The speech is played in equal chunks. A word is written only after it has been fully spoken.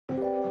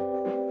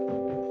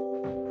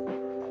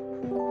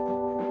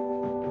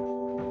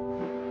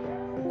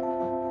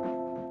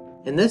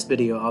In this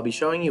video, I'll be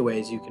showing you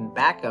ways you can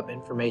back up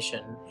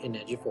information in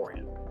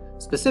Eduphoria.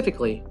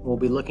 Specifically, we'll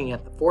be looking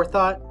at the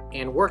Forethought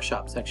and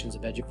Workshop sections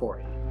of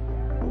Eduphoria.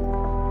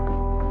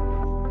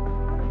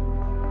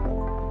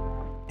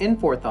 In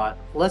Forethought,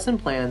 lesson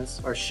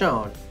plans are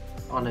shown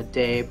on a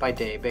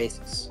day-by-day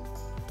basis.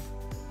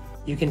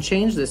 You can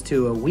change this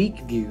to a week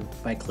view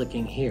by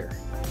clicking here.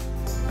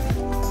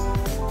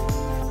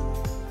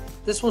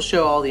 This will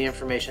show all the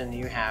information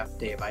you have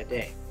day by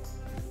day.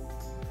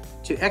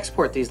 To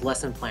export these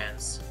lesson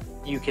plans,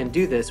 you can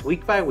do this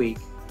week by week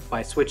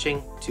by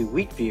switching to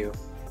Week View,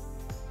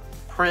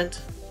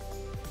 Print,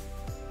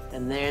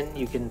 and then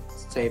you can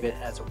save it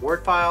as a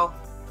Word file,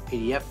 a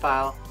PDF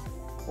file,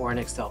 or an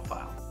Excel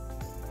file.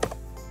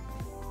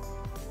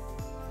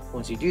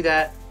 Once you do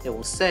that, it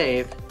will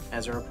save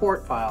as a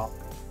report file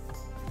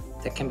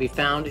that can be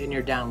found in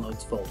your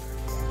Downloads folder.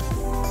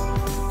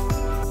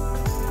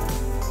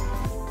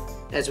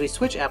 As we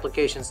switch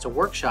applications to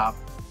Workshop,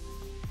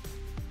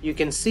 you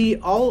can see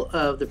all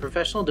of the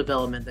professional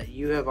development that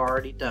you have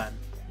already done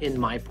in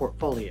My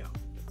Portfolio.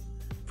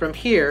 From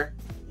here,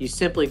 you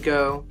simply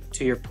go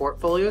to your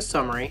portfolio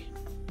summary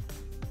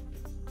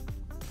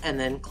and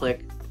then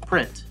click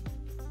Print.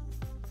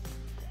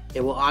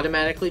 It will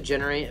automatically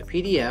generate a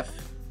PDF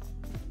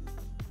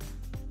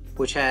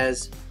which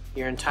has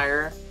your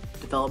entire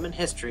development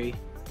history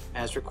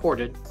as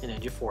recorded in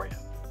Eduphoria.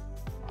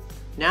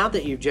 Now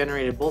that you've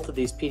generated both of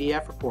these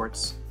PDF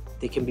reports,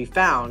 they can be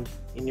found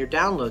in your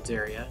Downloads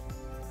area,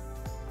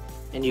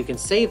 and you can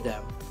save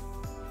them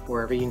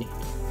wherever you need.